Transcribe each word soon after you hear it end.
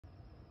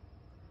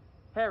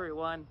Hey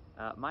everyone,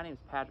 my name is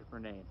Patrick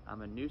Murnane.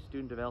 I'm a new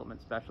student development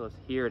specialist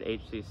here at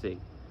HCC.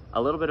 A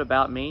little bit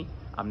about me: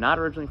 I'm not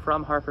originally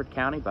from Harford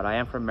County, but I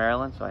am from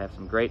Maryland, so I have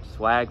some great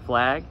swag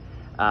flag.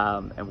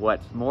 And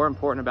what's more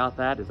important about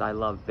that is I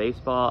love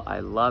baseball. I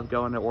love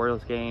going to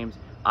Orioles games,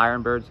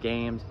 Ironbirds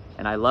games,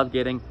 and I love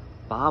getting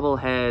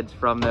bobbleheads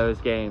from those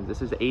games.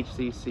 This is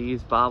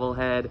HCC's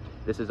bobblehead.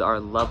 This is our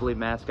lovely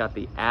mascot,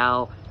 the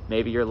owl.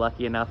 Maybe you're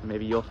lucky enough and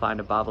maybe you'll find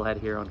a bobblehead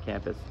here on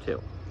campus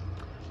too.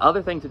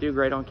 Other thing to do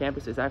great on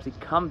campus is actually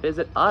come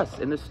visit us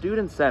in the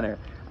Student Center.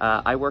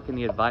 I work in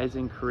the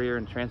Advising, Career,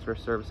 and Transfer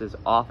Services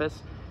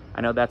office. I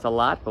know that's a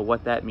lot, but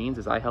what that means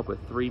is I help with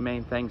three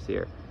main things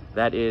here.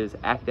 That is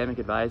academic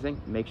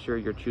advising, make sure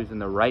you're choosing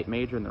the right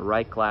major and the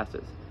right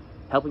classes,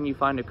 helping you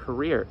find a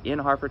career in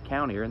Harford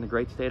County or in the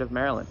great state of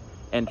Maryland,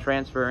 and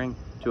transferring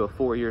to a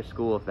four-year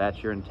school if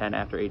that's your intent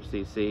after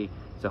HCC.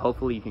 So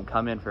hopefully you can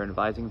come in for an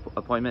advising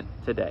appointment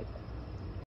today.